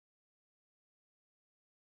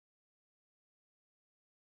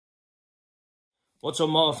What's up,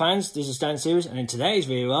 Marvel fans? This is Dan Series, and in today's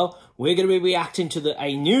video, we're going to be reacting to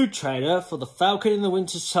a new trailer for the Falcon and the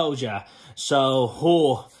Winter Soldier.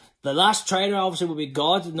 So, the last trailer obviously we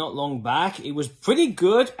got not long back. It was pretty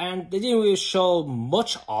good, and they didn't really show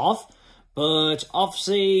much of. But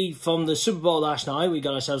obviously, from the Super Bowl last night, we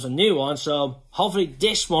got ourselves a new one. So, hopefully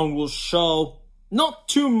this one will show not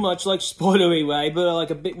too much like spoilery way, but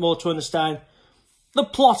like a bit more to understand the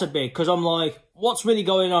plot a bit. Because I'm like, what's really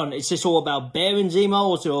going on? Is this all about Bear and Zemo,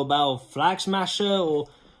 or is it all about Flag Smasher? Or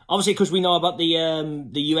obviously, because we know about the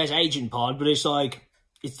US agent part, but it's like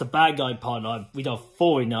it's the bad guy part. Like, we don't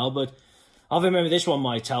fully know, but I remember this one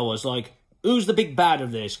might tell us like who's the big bad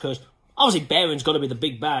of this? Because obviously Baron's got to be the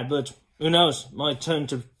big bad, but who knows? Might turn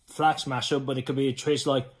to Flag Smasher, but it could be a twist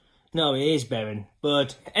like no, it is Baron.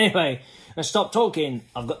 But anyway, let's stop talking.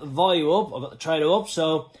 I've got the volume up, I've got the trailer up,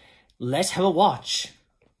 so let's have a watch.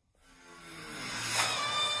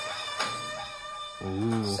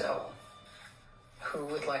 Ooh. So, who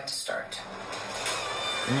would like to start?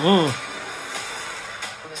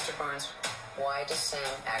 Mr. Barnes, why does Sam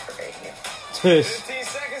aggravate you? 15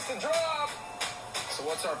 seconds to drop. So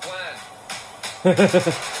what's our plan?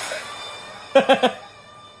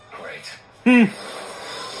 Great.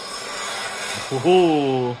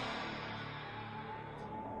 Ooh.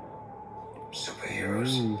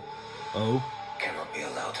 Superheroes cannot be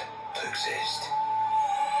allowed to exist.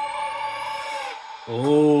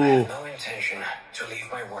 Oh. I have no intention to leave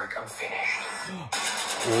my work unfinished.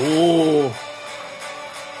 Oh.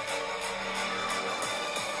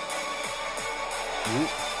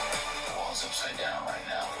 The wall's upside down right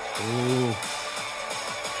now. Oh.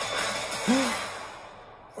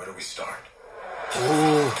 Where do we start?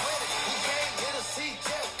 Oh.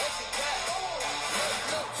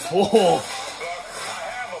 Oh. I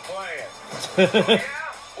have a plan. Yeah?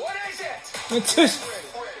 What is it? It's just.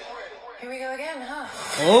 Here we go again, huh?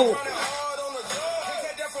 Oh.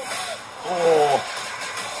 Oh.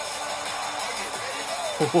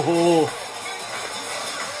 Oh.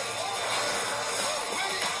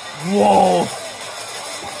 Whoa.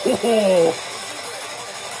 Oh.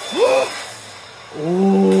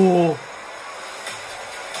 Oh.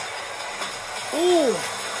 Oh.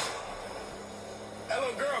 Hello,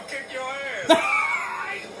 girl, kick your ass.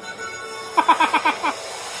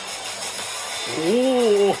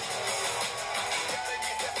 Oh.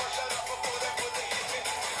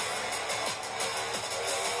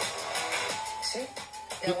 See?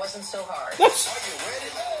 That wasn't so hard. Are you ready?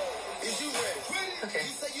 Is you ready? Okay.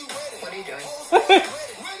 What are you doing?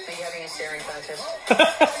 Are you having a staring contest?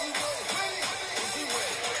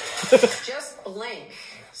 Just blink.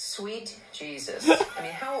 Sweet Jesus. I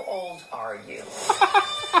mean, how old are you?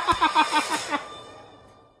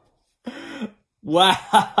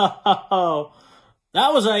 Wow.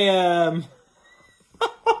 That was a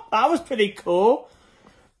that was pretty cool.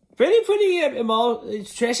 Pretty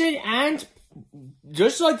interesting, and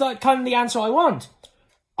just like that kind of the answer I want.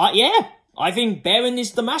 Yeah, I think Baron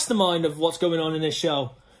is the mastermind of what's going on in this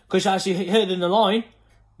show. Because as you heard in the line,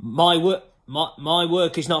 my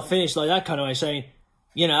work is not finished, like that kind of way, saying,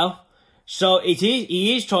 you know. So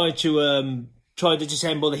he is trying to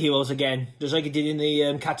disassemble the heroes again, just like he did in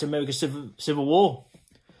the Captain America Civil War.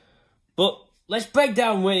 But let's break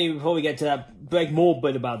down really before we get to that, break more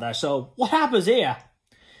bit about that. So what happens here?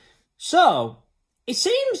 So it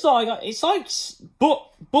seems like it's like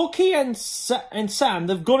Bucky and Sam,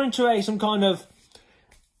 they've gone into some kind of,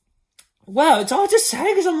 well, it's hard to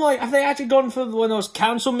say because I'm like, have they actually gone for one of those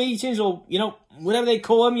council meetings, or you know, whatever they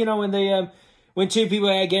call them, you know, when they when two people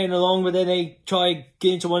are getting along, but then they try to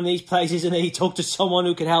get into one of these places and they talk to someone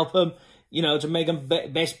who can help them, you know, to make them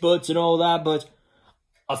best buds and all that. But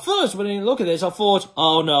at first, when I look at this, I thought,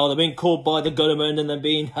 oh no, they're being called by the government and they're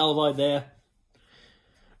being held right there.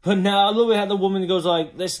 But now, I love how the woman goes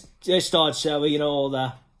like, let's start, shall we, you know, all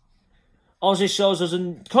that. Also, it shows us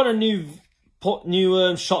a kind of new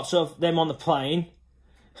shots of them on the plane.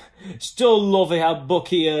 Still lovely how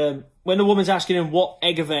Bucky, when the woman's asking him what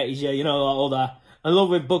aggravates you, you know, like all that. I love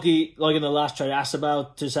when Bucky, like in the last trailer, asks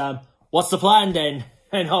about to Sam, what's the plan then?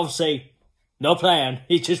 And obviously, no plan.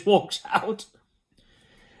 He just walks out.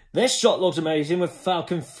 This shot looks amazing with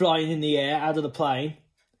Falcon flying in the air out of the plane.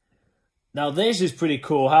 Now this is pretty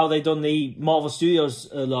cool, how they done the Marvel Studios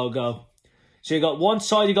logo. So you got one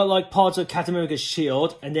side, you got like parts of Captain America's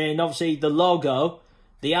shield, and then obviously the logo,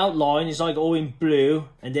 the outline is like all in blue,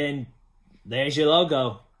 and then there's your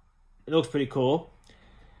logo. It looks pretty cool.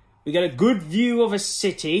 We get a good view of a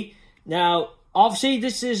city. Now, obviously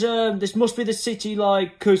this is this must be the city,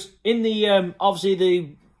 like, because in the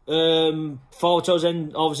obviously the photos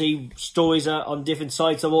and obviously stories are on different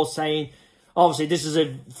sites are all saying, obviously this is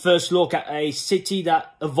a first look at a city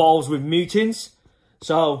that evolves with mutants.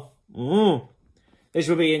 So, this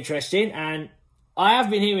will be interesting. And I have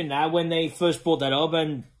been hearing that when they first brought that up,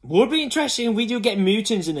 and would be interesting if we do get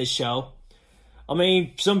mutants in this show. I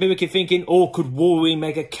mean, some people keep thinking, oh, could Wolverine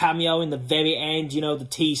make a cameo in the very end, you know, to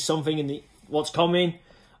tease something in what's coming?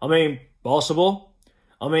 I mean, possible.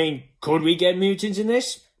 I mean, could we get mutants in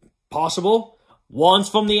this? Possible. Ones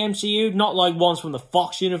from the MCU, not like ones from the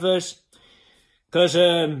Fox universe. Because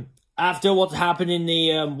after what happened in the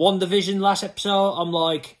WandaVision last episode, I'm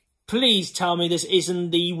like, please tell me this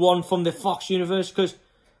isn't the one from the Fox universe. Because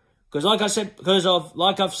like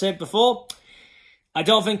I've said before, I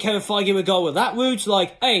don't think Kevin Feige would go with that route.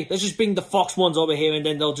 Like, hey, let's just bring the Fox ones over here and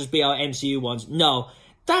then they'll just be our MCU ones. No,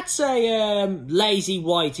 that's a lazy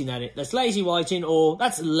writing at it. That's lazy writing, or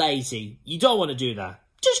that's lazy. You don't want to do that.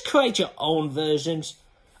 Just create your own versions.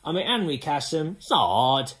 I mean, and recast them. It's not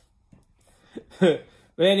hard. But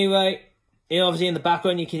anyway, obviously in the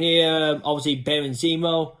background you can hear, obviously, Baron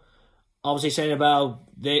Zemo. Obviously saying about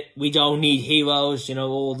that we don't need heroes, you know,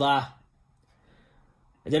 all that.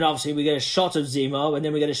 And then obviously we get a shot of Zemo, and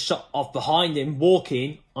then we get a shot off behind him,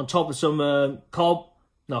 walking on top of some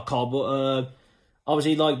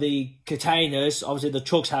obviously like the containers, obviously the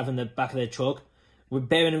trucks have in the back of their truck. With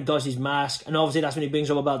Baron and does his mask, and obviously that's when he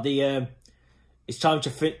brings up about the, it's time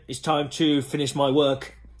to finish my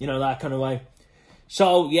work, you know, that kind of way.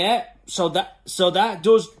 So yeah, so that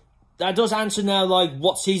does answer now, like,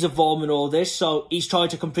 what's his involvement in all this. So he's trying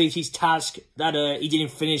to complete his task that he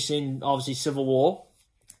didn't finish in, obviously, Civil War.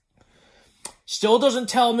 Still doesn't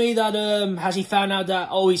tell me that, has he found out that,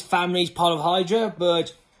 oh, his family's part of Hydra,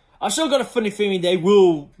 but I've still got a funny feeling they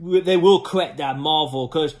will correct that, Marvel,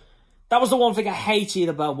 because that was the one thing I hated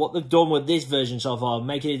about what they've done with this version so far,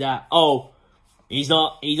 making it that, oh, he's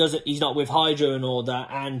not with Hydra and all that,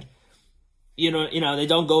 and, you know, they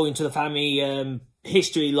don't go into the family,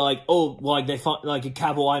 history like, oh, like they find, like a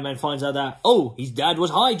Cowboy Iron Man finds out that, oh, his dad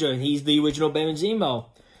was Hydra and he's the original Baron Zemo.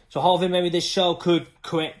 So hopefully maybe this show could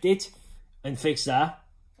correct it and fix that.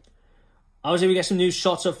 Obviously we get some new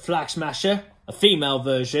shots of Flag Smasher, a female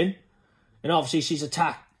version, and obviously she's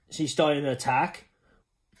starting an attack.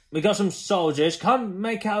 We got some soldiers, can't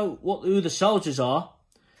make out who the soldiers are.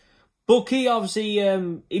 Bucky, obviously,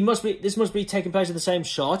 this must be taking place in the same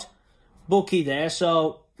shot. Bucky there,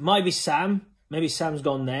 so might be Sam. Maybe Sam's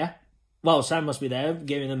gone there. Well, Sam must be there,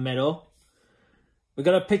 giving the medal. We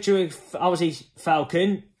got a picture of, obviously,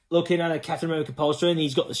 Falcon looking at a Captain America poster, and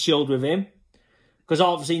he's got the shield with him. Because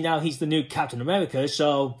obviously now he's the new Captain America,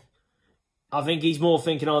 so I think he's more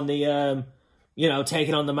thinking on the, you know,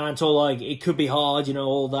 taking on the mantle, like, it could be hard, you know,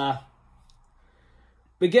 all that.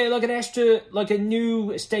 We get, like, a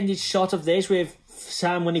new extended shot of this with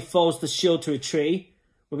Sam when he throws the shield to a tree.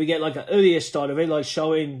 Where we get, like, an earlier start of it, like,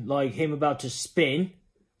 showing, like, him about to spin.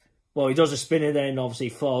 Well, he does a spin and then, obviously,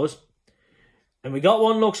 throws. And we got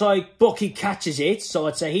one, looks like Bucky catches it, so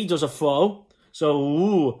I'd say he does a throw. So,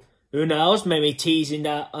 ooh, who knows? Maybe teasing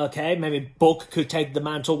that, okay, maybe Buck could take the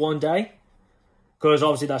mantle one day. Because,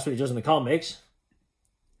 obviously, that's what he does in the comics.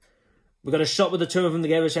 We got a shot with the two of them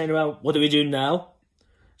together saying about, what do we do now?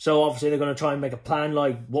 So, obviously, they're going to try and make a plan,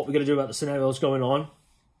 like, what we're going to do about the scenarios going on.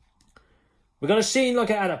 We're going to see,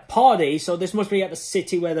 like, at a party, so this must be at the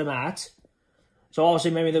city where they're at. So,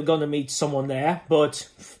 obviously, maybe they're going to meet someone there. But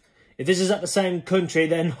if this is at the same country,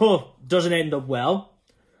 then, doesn't end up well.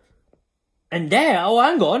 And there, oh,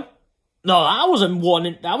 hang on. No, that was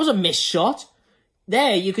a missed shot.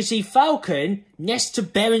 There, you can see Falcon next to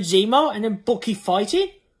Baron Zemo and then Bucky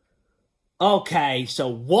fighting. Okay, so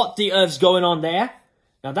what the earth's going on there?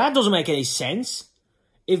 Now, that doesn't make any sense.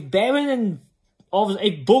 If Bucky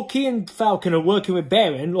and Falcon are working with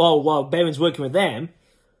Baron, while Baron's working with them,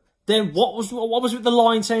 then what was with the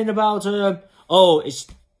line saying about,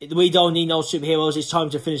 we don't need no superheroes, it's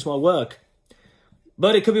time to finish my work.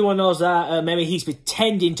 But it could be one of those that maybe he's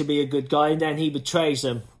pretending to be a good guy and then he betrays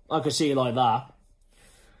them. I could see it like that.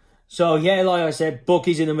 So yeah, like I said,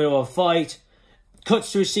 Bucky's in the middle of a fight.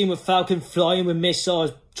 Cuts to a scene with Falcon flying with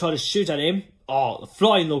missiles, trying to shoot at him. Oh, the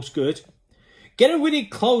flying looks good. Get a really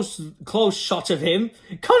close shot of him.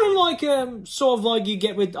 Kind of like, sort of like you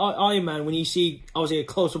get with Iron Man when you see, obviously, a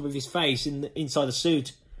close-up of his face inside the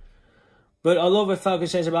suit. But I love what Falcon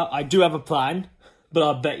says about, I do have a plan, but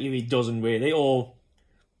I bet you he doesn't really. Or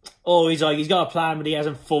he's like, he's got a plan, but he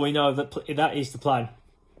hasn't fully known that is the plan.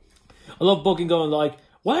 I love Bucky going like,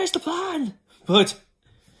 where's the plan?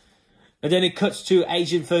 And then it cuts to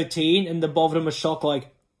Agent 13, and the both of them are shocked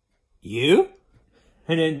like, you?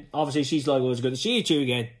 And then, obviously, she's like, well, it's good to see you two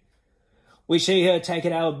again. we see her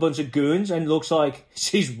taking out a bunch of goons, and looks like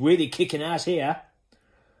she's really kicking ass here.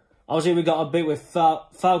 Obviously, we got a bit where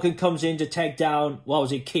Falcon comes in to take down,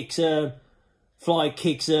 kicks Flag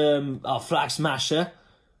Smasher.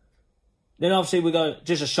 Then obviously we got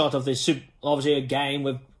just a shot of this, obviously a game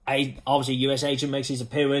with, obviously US Agent makes his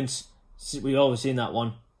appearance. We've always seen that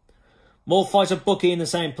one. More fights of Bucky in the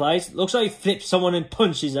same place. Looks like he flips someone and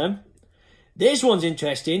punches them. This one's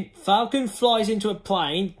interesting. Falcon flies into a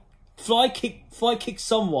plane, fly kicks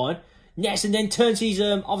someone, yes, and then turns his,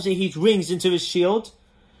 obviously his rings into his shield.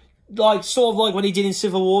 Like, sort of like what he did in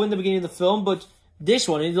Civil War in the beginning of the film, but this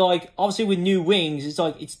one is like, obviously with new wings, it's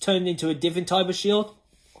like, it's turned into a different type of shield.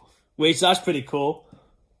 Which, that's pretty cool.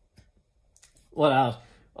 What else?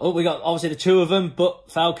 Oh, we got, obviously, the two of them, but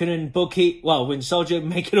Falcon and Bucky, well, Winter Soldier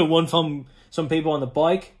making a one from some people on the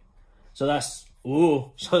bike. So that's,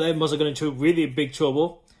 ooh, so they must have got into really big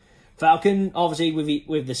trouble. Falcon, obviously,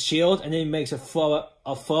 with the shield, and then he makes a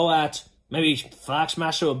throw at maybe Flag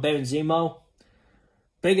Smasher or Baron Zemo.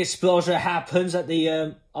 Big explosion happens at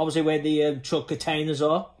the, obviously where the truck containers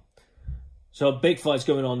are. So a big fight's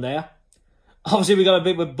going on there. Obviously we got a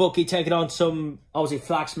bit with Bucky taking on some, obviously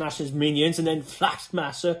Flag Smasher's minions, and then Flag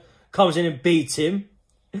Smasher comes in and beats him.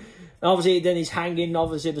 And obviously then he's hanging,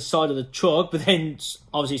 obviously at the side of the truck, but then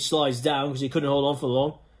obviously slides down because he couldn't hold on for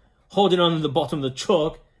long. Holding on to the bottom of the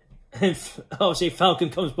truck. And obviously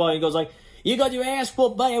Falcon comes by and goes like, "You got your ass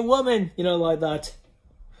whooped by a woman," you know, like that.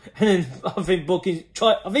 And then I think Bucky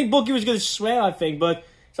was going to swear, but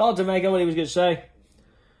it's hard to make out what he was going to say.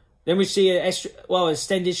 Then we see an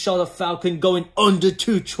extended shot of Falcon going under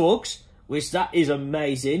two trucks, which that is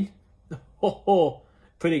amazing.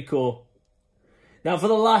 Pretty cool. Now for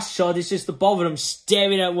the last shot, it's just the both of them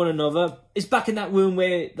staring at one another. It's back in that room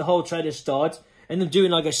where the whole trailer starts, and them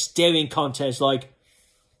doing like a staring contest, like,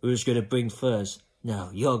 who's going to blink first?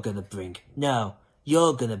 No, you're going to blink. No,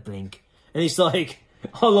 you're going to blink. And it's like,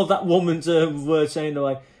 I love that woman's word saying,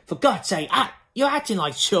 like, for God's sake, you're acting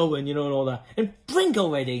like children, you know, and all that. And blink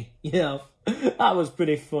already, you know. That was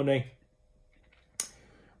pretty funny.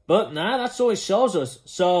 But nah, that's all it shows us.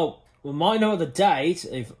 So, we might know the date,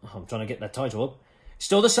 if I'm trying to get that title up.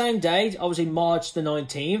 Still the same date, obviously March the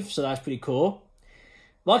 19th, so that's pretty cool.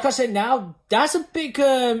 Like I said now, that's a bit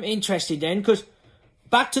interesting then, because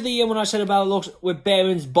back to the when I said about looks with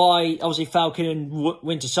Barons by, obviously, Falcon and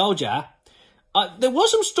Winter Soldier. There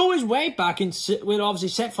was some stories way back when obviously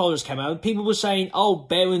set photos came out. People were saying, "Oh,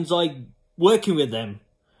 Baron's like working with them,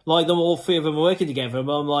 like all three of them are working together."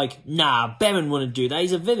 But I'm like, nah, Baron wouldn't do that.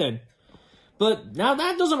 He's a villain. But now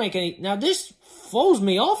that doesn't make any. Now this throws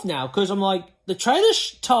me off now because I'm like, the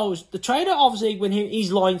trailer obviously when he's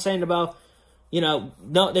lying saying about, you know,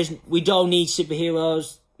 no, we don't need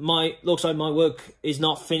superheroes. Looks like my work is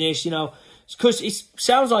not finished. You know. Because it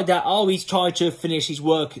sounds like that, oh, he's tried to finish his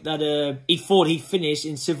work that he thought he finished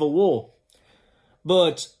in Civil War.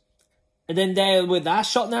 But, and then there with that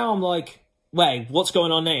shot now, I'm like, wait, what's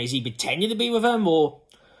going on there? Is he pretending to be with him? Or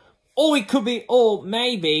it could be, or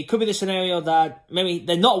maybe, it could be the scenario that maybe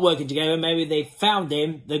they're not working together, maybe they found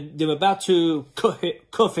him, they're about to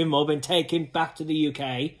cuff him up and take him back to the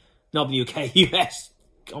UK. Not the UK, US.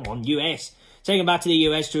 Come on, US. Take him back to the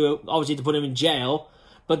US obviously to put him in jail.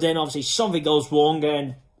 But then, obviously, something goes wrong,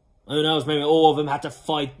 and who knows, maybe all of them had to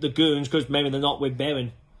fight the goons because maybe they're not with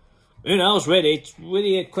Baron. Who knows, really? It's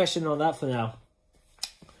really a question on that for now.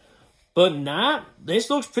 But nah, this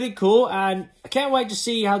looks pretty cool, and I can't wait to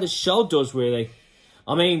see how the show does, really.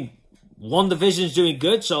 I mean, WandaVision's doing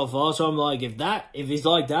good so far, so I'm like, if it's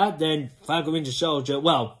like that, then Falcon Winter Soldier,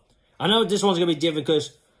 well, I know this one's going to be different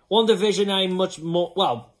because WandaVision ain't much more,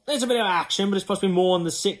 well, there's a bit of action, but it's supposed to be more on the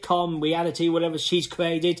sitcom reality, whatever she's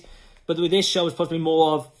created. But with this show, it's supposed to be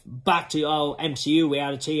more of back to MCU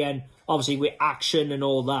reality and obviously with action and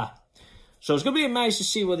all that. So it's going to be amazing to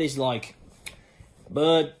see what it's like.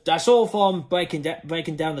 But that's all from breaking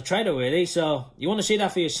down the trailer, really. So you want to see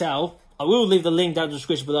that for yourself. I will leave the link down in the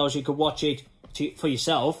description below so you can watch it for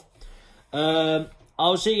yourself.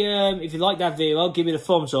 Obviously, if you like that video, give it a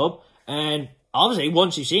thumbs up. And obviously,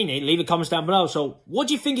 once you've seen it, leave a comment down below. So, what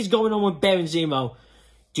do you think is going on with Baron Zemo?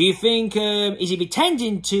 Do you think, is he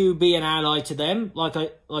pretending to be an ally to them, like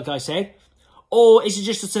I said? Or is it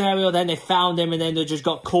just a scenario then they found him and then they just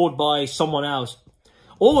got caught by someone else?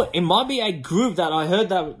 Or it might be a group that I heard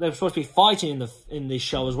that they're supposed to be fighting in this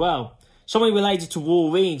show as well. Something related to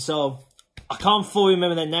Wolverine, so I can't fully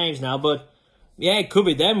remember their names now, but yeah, it could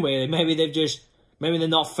be them really. Maybe they're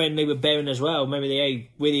not friendly with Baron as well. Maybe they ain't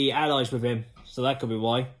really allies with him. So that could be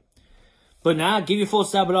why. But now, give your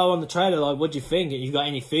thoughts down below on the trailer. Like, what do you think? If you've got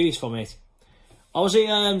any theories from it. Obviously,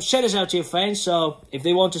 share this out to your friends, so if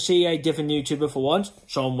they want to see a different YouTuber for once,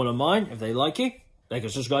 show them one of mine. If they like it, they can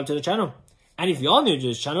subscribe to the channel. And if you are new to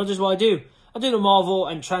this channel, this is what I do. I do the Marvel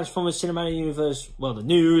and Transformers Cinematic Universe, well, the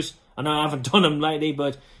news. I know I haven't done them lately,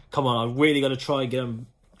 but come on, I really got to try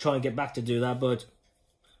and get back to do that, but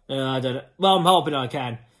I don't know. Well, I'm hoping I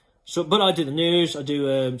can. So, but I do the news, I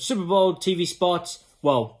do Super Bowl TV spots.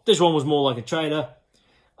 Well, this one was more like a trailer.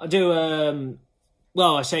 I do,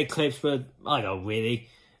 well, I say clips, but I don't really.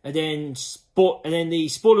 And then the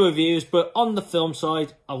spoiler reviews, but on the film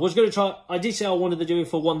side, I was going to try, I did say I wanted to do it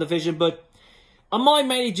for WandaVision, but I might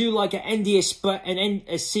mainly do like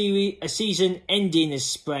a season ending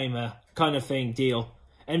disclaimer kind of thing deal.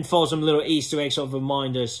 And for some little Easter eggs of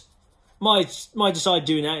reminders. Might decide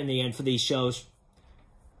doing that in the end for these shows.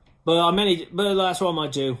 But that's what I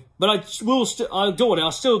might do. But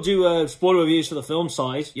I'll still do spoiler reviews for the film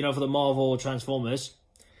side, you know, for the Marvel Transformers.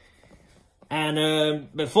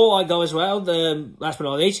 And before I go as well, last but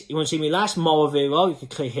not least, you want to see my last Marvel video, you can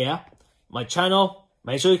click here. My channel,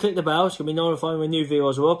 make sure you click the bell, so you'll be notified when new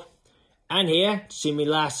videos are up. And here, to see my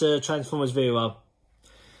last Transformers video.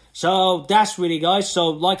 So, that's really, guys. So,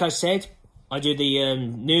 like I said, I do the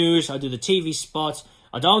news, I do the TV spots.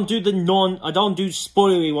 I don't do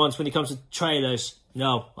spoilery ones when it comes to trailers.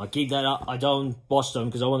 No, I keep that up. I don't watch them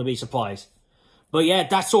because I want to be surprised. But yeah,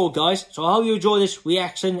 that's all, guys. So I hope you enjoy this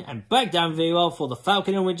reaction and breakdown video for the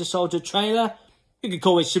Falcon and Winter Soldier trailer. You could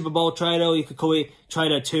call it Super Bowl trailer, or you could call it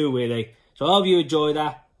trailer 2, really. So I hope you enjoy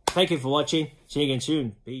that. Thank you for watching. See you again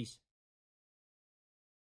soon. Peace.